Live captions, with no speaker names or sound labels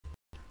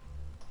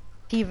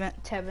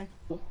Tevin.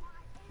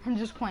 I'm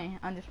just playing.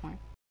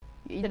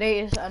 Today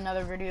is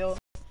another video.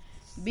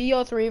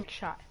 Bo3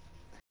 shot.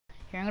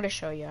 Here, I'm gonna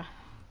show you.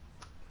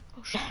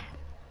 Oh shit.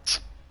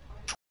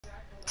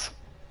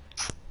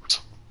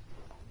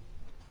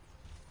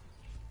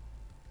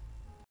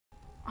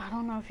 I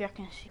don't know if y'all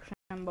can see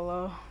from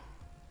below.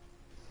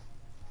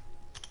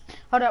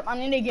 Hold up, I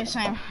need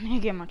to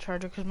get my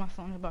charger because my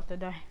phone's about to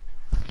die.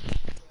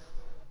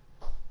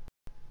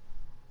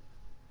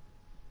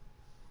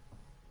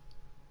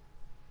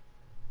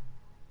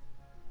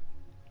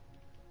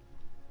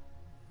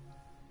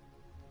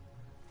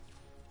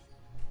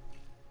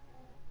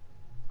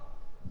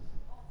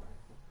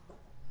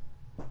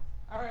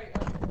 Alright,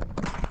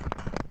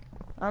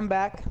 I'm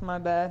back, my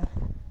bad.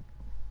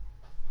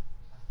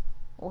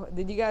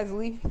 Did you guys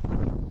leave?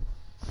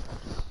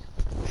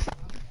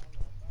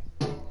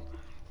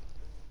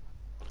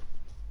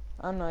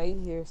 I'm not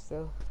here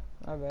still.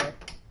 My bad.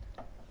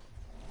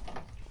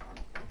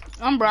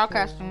 I'm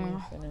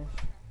broadcasting. Okay,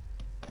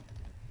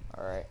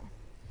 alright.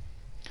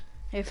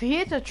 If he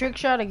hits a trick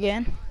shot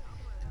again,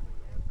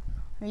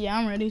 yeah,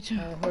 I'm ready to.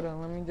 Hold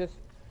on, let me just.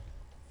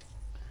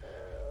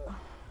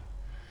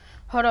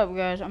 Hold up,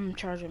 guys. I'm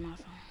charging my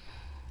phone.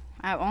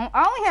 I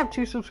only have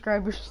 2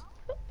 subscribers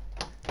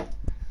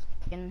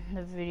in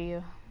the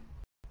video.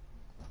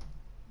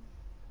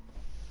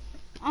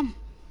 I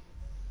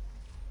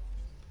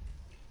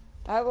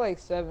have like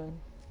 7.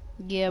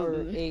 Yeah,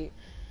 or 8.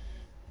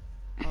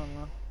 I don't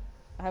know.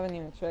 I haven't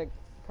even checked.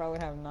 Probably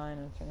have 9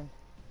 or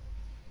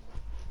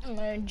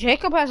 10.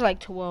 Jacob has like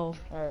 12.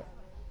 Alright.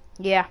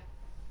 Yeah.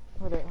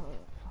 Hold up.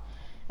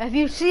 If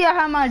you see, I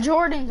have my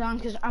Jordans on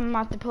because I'm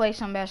about to play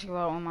some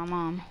basketball with my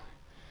mom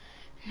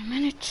in a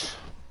minute.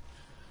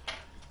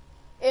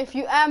 If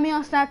you add me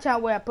on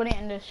Snapchat, where I put it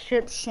in the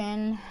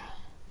description,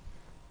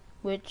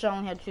 which I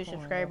only had 2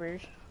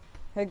 subscribers.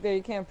 Heck, there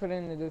you can't put it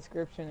in the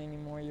description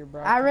anymore. You're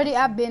broke.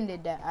 I've been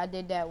did that. I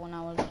did that when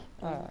I was.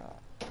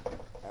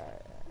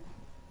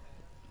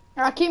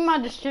 I keep my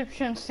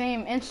description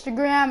same.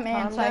 Instagram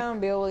and. Calm down,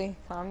 Billy.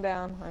 Calm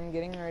down. I'm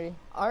getting ready.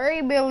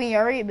 Alright, Billy.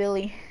 Alright,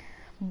 Billy.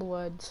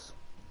 Bloods.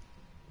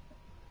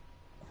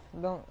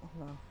 No.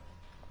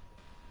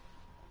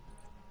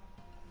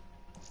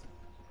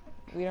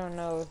 We don't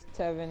know if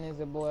Tevin is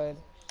a blood.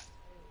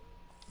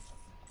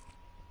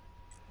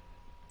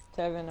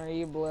 Tevin, are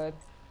you blood?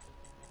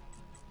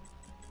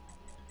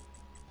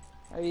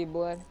 Are you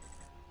blood?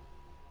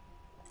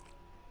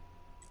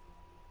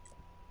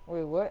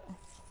 Wait, what?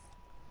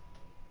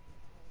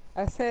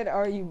 I said,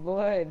 are you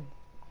blood?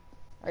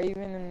 Are you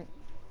even in...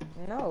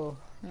 No.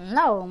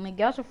 No,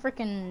 Miguel's a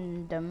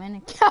freaking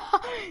Dominican.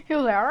 He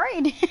was like,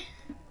 alright.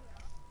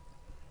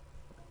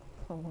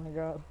 Oh my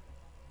god.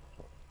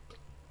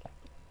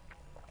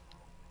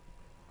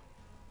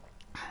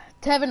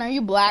 Tevin, are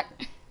you black?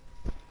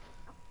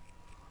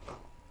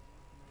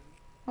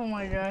 Oh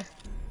my god.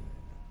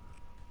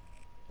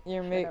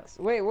 You're mixed.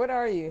 Wait, what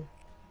are you?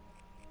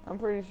 I'm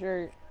pretty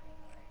sure.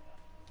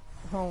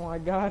 Oh my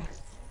god.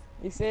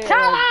 You say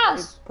like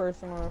it's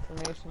personal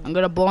information. I'm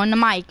gonna blow in the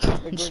mic.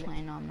 I'm just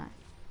playing. No, I'm not.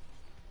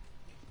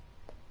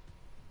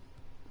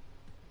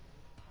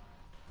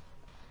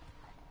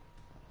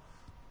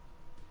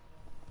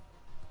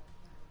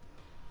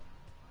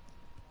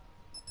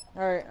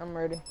 Alright, I'm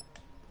ready.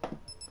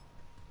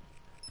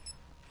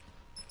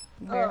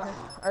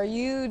 Are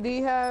you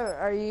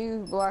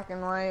black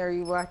and white? Are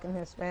you black and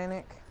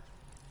Hispanic?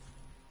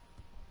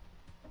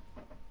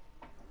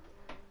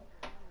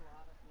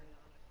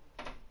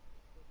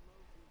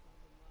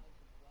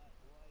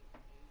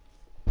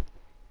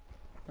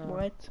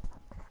 What?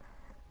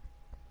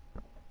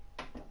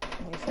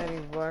 He said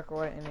he's black,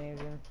 white, and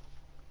Asian.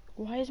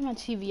 Why is my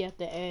TV at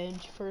the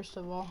edge, first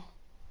of all?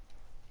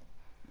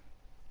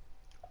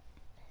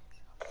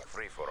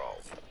 Free for all.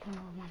 Oh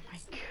my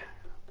god.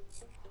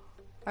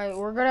 Alright,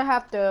 we're gonna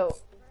have to...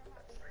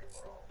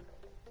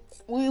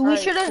 We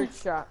should have... Trick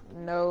shot.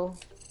 No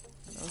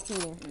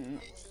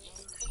cheating.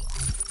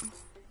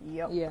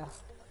 Yep. Yeah.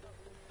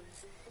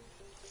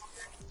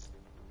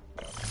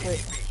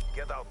 Wait.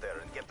 Get out there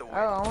and get the win. Oh,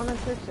 I want a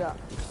trick shot.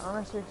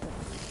 My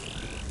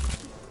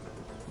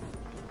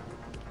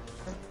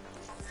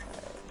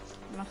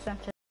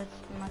sensitivity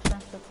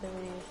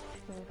is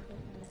too.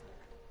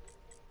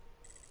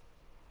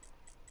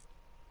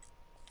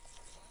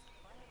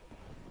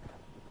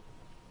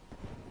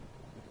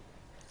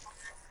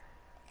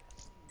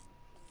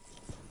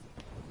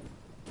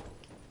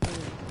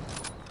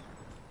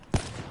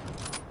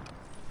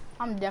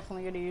 I'm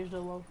definitely gonna use the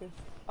locust.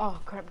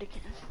 Oh crap, they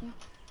can't see.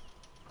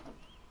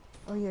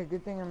 Oh yeah,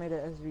 good thing I made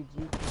an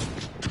SVG.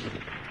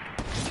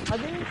 I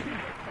didn't see.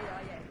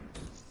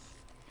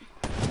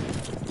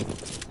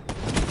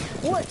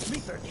 What?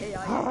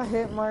 Oh,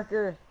 hit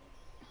marker.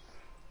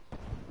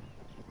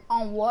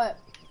 On what?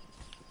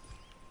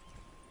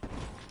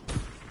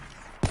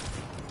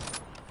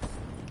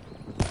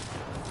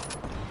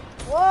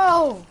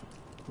 Whoa!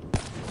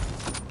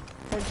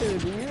 Hey,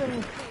 dude, do you even...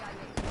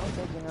 I don't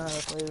think you know how to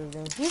play this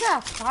game. You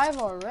got 5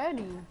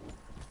 already.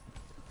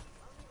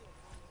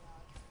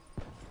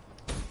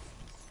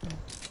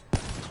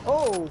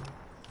 Oh,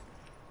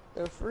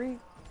 they're free.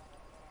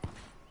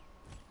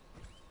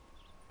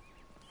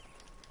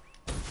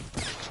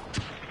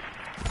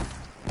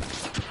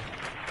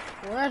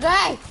 Where are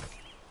they?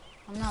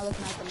 I'm not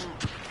looking at the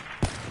map.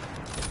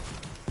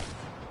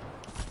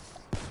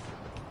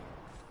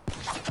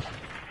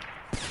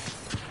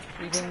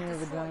 He's in your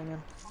vagina.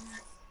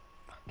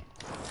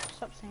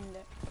 Stop saying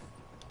that.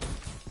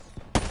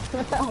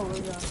 Oh my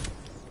god.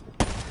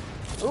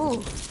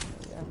 Ooh.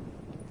 Yeah.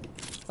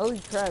 Holy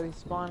crap, he's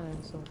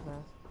spawning so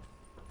fast.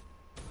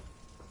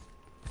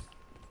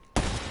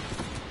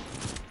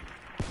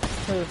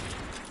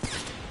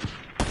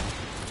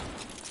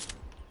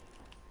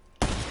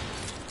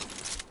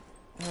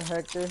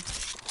 Hector.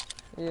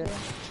 Yeah.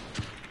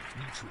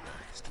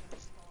 Neutralized.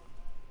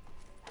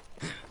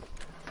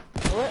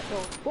 What?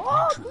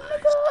 What?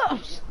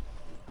 Nigga!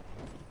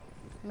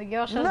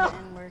 Miguel says No. the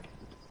N-word.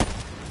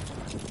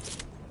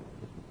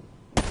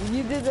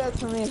 You did that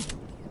to me.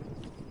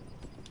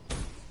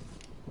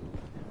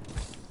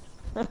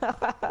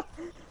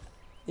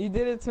 You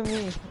did it to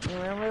me. You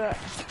remember that?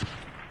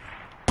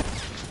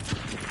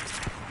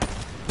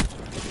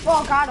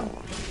 Oh, got him.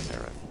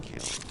 Sarah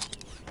killed.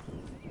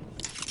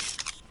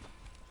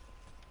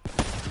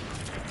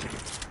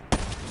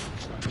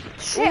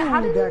 Shit,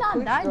 how did he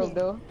not die then?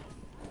 Though.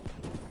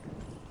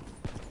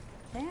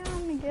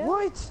 Damn, Miguel.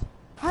 What?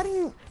 How do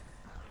you?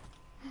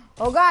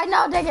 Oh god,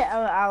 no, take it.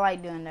 I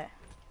like doing that.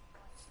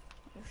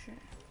 Oh shit.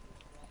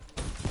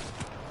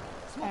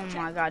 Oh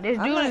my god, this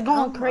dude is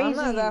going crazy.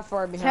 I'm not that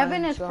far behind.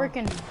 Tevin is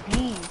freaking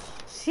beast.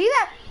 See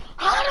that?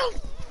 How the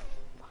fuck?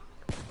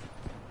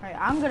 Alright,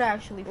 I'm gonna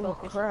actually Oh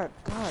focus. crap,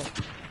 God.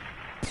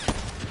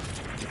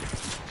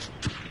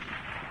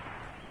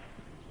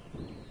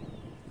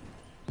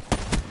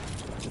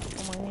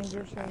 Oh my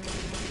ninja shot.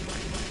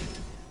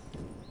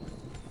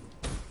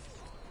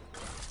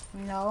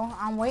 No,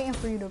 I'm waiting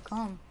for you to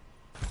come.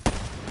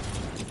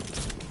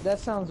 That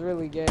sounds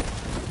really gay.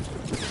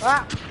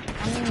 Ah,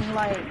 I mean,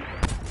 like,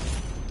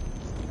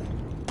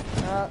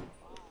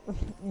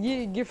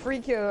 You get free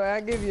kill. I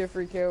give you a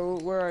free kill.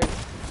 Where are you?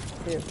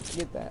 Here,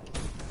 get that.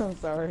 I'm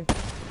sorry.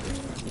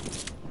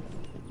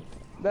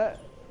 That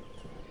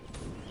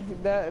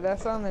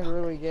sounded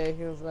really gay.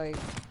 He was like,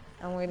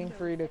 "I'm waiting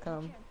for you to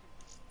come."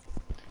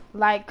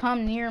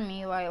 come near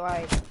me,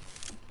 like,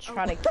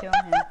 try to kill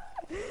him.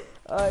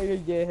 Oh, you're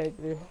gay,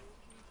 Hector.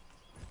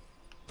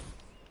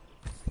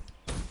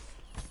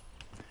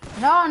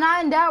 No,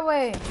 not in that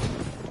way.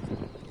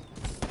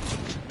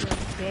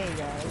 Okay,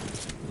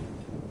 guys.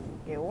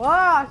 Okay, whoa,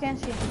 I can't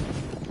see.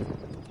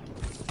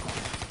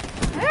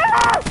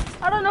 Ah!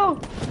 I don't know.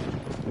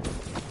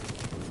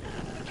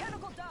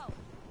 Mechanical down.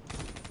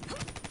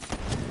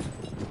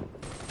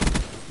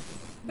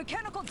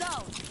 Mechanical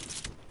down.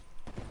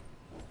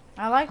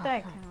 I like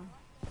that.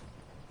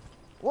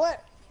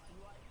 What?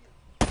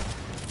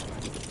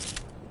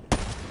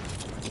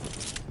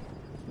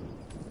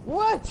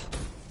 What?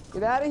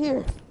 Get out of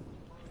here.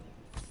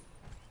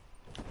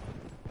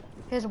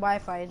 His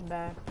Wi-Fi is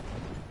bad.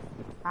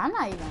 I'm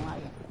not even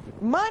like it.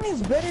 Mine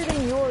is better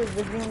than yours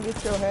if you don't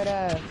get your head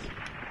ass.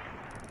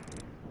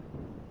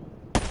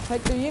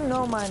 Hector, you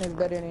know mine is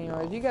better than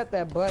yours. You got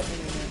that butt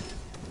in there.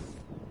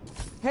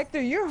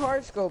 Hector, you're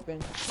hard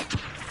scoping.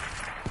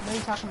 What are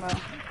you talking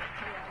about?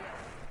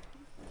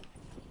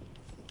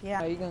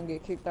 Yeah. Oh, you gonna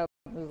get kicked out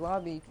of this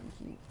lobby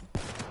if you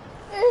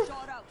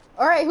Shot out.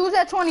 Alright, who's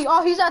at 20?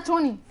 Oh, he's at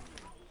 20.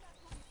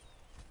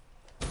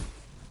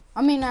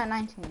 I mean, not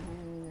 19.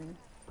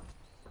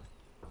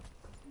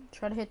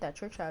 Try to hit that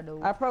trick shot,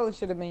 though. I probably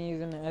should have been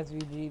using the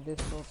SVG this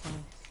whole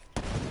time.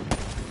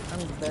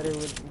 I'm better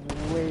with,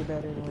 way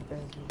better with the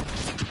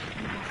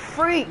SVG.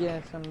 Freak!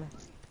 Yes, I'm.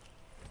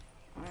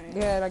 Alright.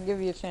 Yeah, I'll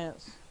give you a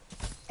chance.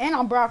 And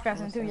I'm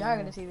broadcasting, too. Y'all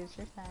gotta see this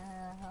trick shot.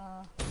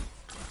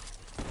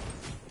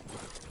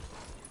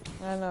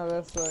 I know,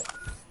 that's what.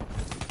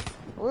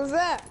 What was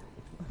that?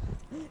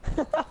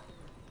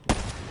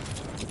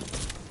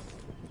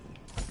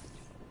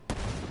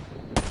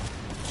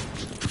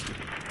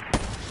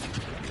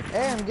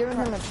 Hey, I'm giving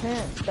him a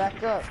chance.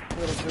 Back up,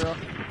 little girl.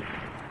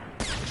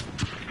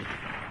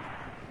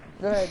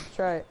 Go ahead,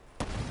 try it.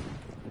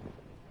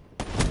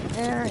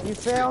 Aaron, you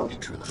failed.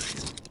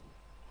 Neutralized.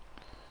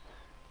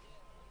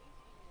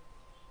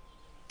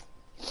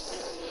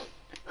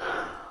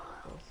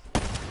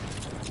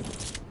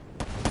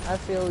 I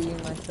feel you,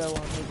 my fellow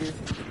nigger.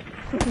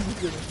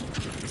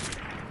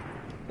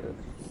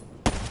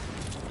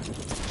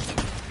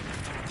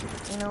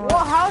 You know what? Whoa,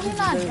 how's he You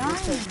not deserve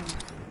this dying? take.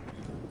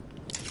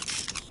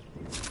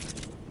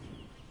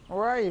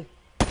 Where are you?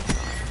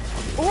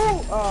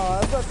 Ooh! Oh, I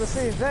was about to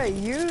say, is that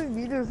you?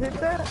 You just hit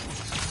that?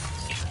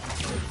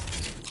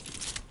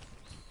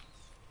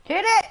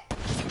 Hit it!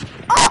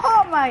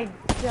 Oh my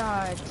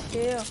god,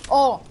 chill.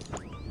 Oh!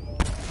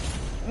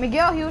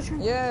 Miguel, he was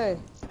trying. Yay!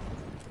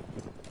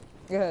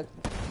 Good.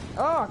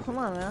 Oh, come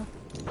on, man.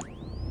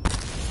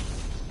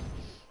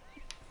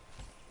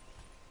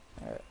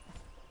 Alright.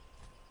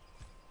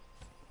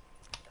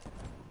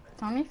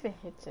 Tell me if it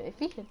hits it. If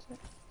he hits it.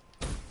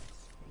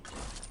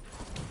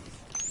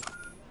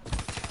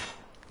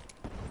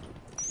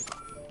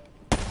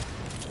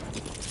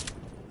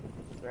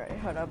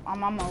 Hold up,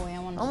 I'm on my way. I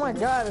want to. Oh my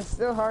god, it's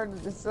still hard.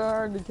 It's so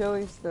hard to kill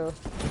you still.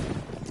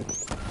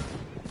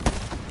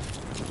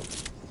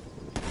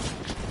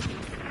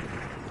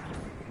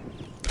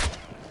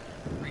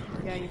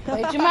 Yeah, you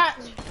played too much.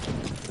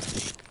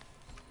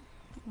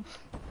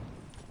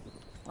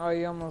 Oh,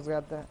 you almost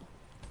got that.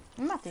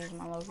 I'm about to use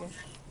my logo.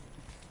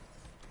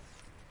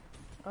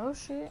 Oh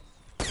shit.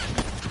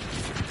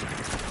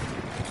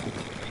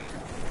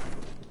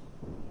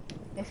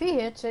 If he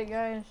hits it,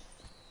 guys.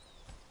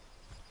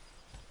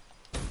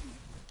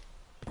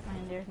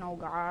 And there's no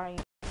guy.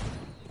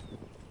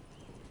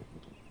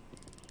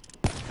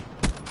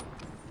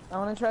 I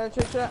want to try the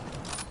trick shot.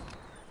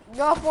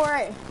 Go for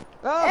it.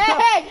 Oh!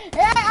 Hey!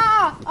 Hey!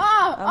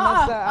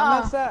 I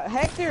messed up.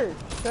 Hector,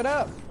 shut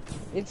up.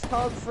 It's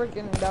called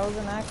freaking. That was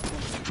an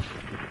accident.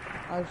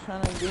 I was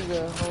trying to do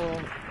the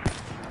whole.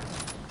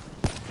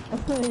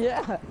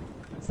 Yeah.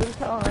 It's a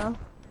call now.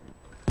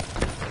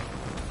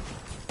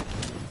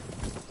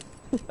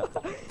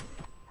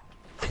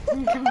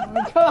 Oh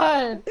my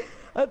god.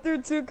 I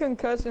threw 2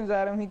 concussions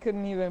at him. He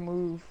couldn't even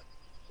move.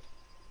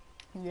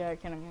 Yeah, I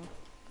can't move.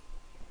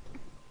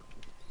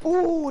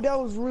 Ooh, that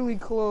was really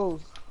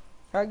close.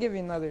 I'll give you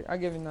another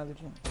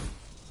chance.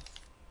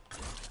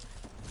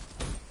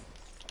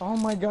 Oh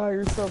my god,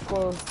 you're so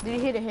close. Did he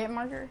hit a hit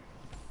marker?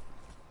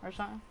 Or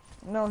something?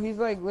 No, he's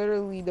like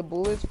literally the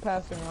bullets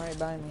passing right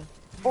by me.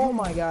 Oh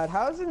my god,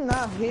 how is it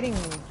not hitting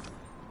me?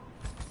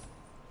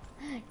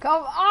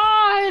 Come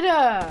on!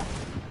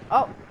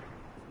 Oh.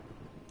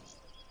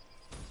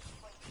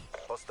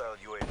 Hostile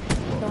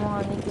UAV. Come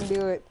on, you can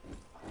do it.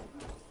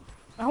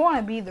 I want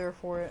to be there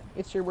for it.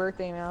 It's your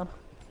birthday now.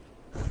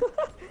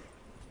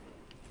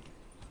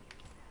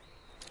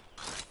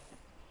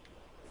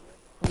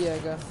 Yeah,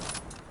 go.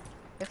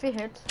 If it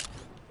hits.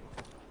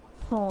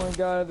 Oh my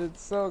god,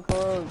 it's so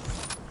close.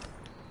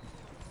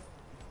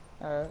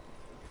 Alright.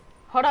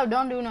 Hold up,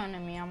 don't do nothing to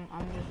me. I'm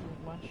just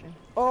watching.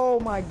 Oh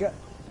my god.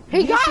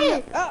 He got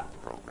it! Ah!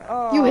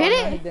 Oh, You hit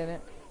no, it? he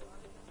didn't.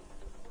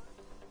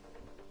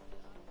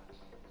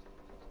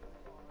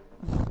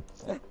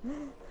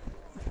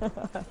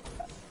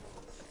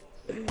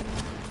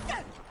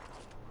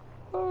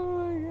 Oh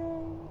my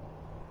god.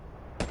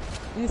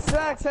 You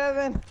suck,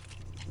 Tevin.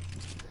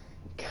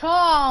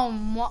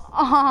 Come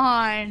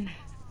on.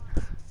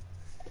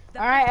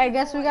 Alright, I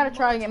guess we gotta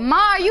try again.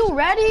 Ma, are you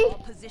ready?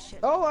 Position.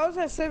 Oh, I was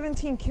at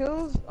 17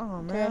 kills?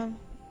 Oh man.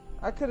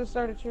 I could have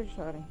started trick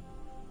shotting.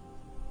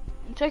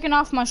 I'm taking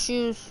off my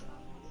shoes.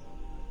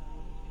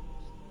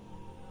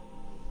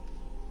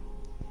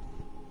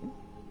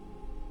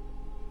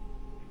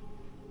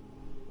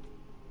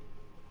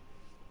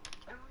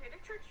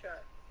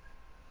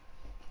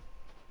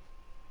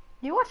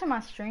 You watching my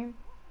stream?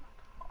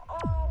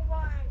 Oh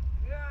my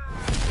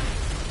god.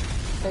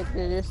 Take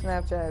your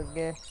Snapchat is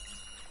gay.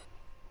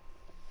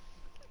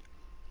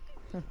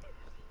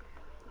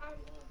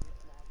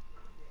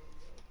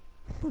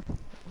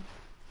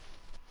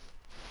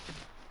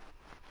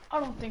 I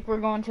don't think we're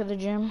going to the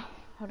gym.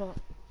 Hold up.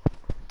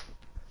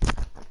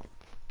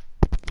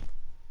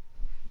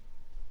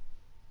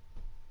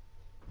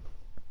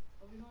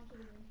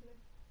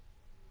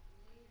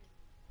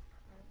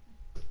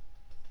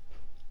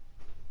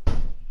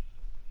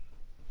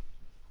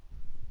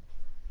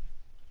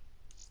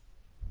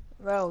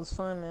 That was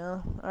fun,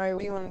 man. Alright, what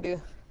do you want to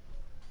do?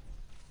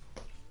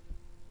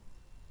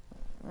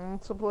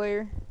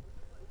 Multiplayer?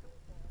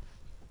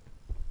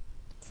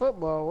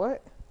 Football,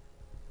 what?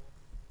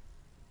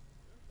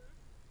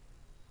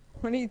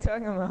 What are you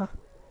talking about?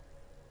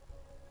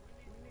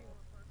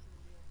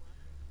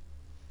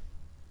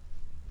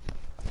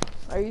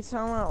 Are you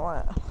talking about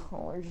what?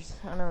 Oh,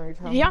 I know what you're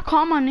talking Y'all about.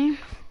 call my name.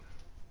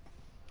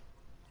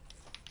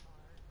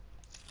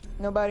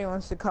 Nobody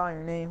wants to call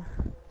your name.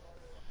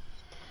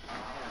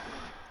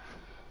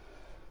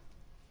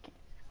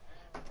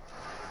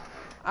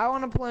 I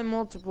want to play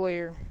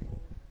multiplayer.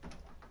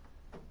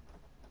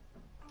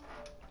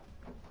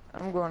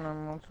 I'm going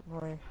on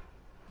multiplayer.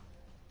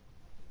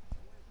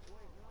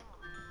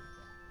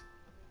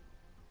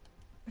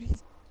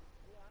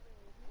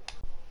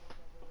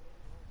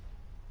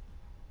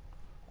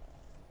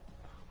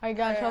 Alright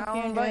guys, hope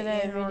you enjoyed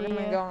that We're gonna go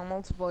video. on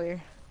multiplayer.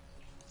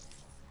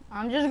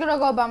 I'm just gonna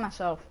go by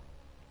myself.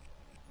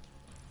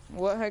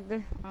 What,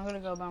 Hector? I'm gonna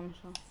go by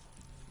myself.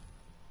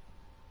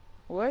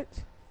 What?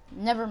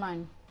 Never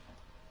mind.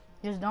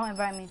 Just don't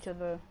invite me to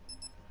the...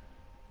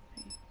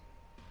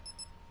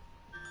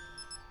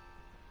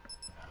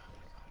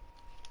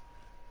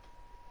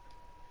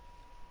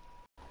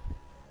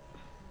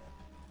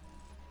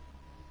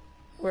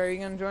 Where are you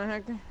gonna join,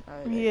 Hector?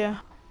 Yeah.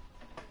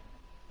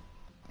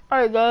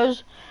 Alright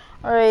guys.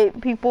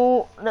 Alright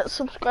people that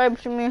subscribe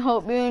to me,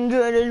 hope you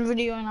enjoyed this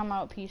video and I'm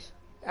out. Peace.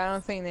 I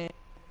don't think they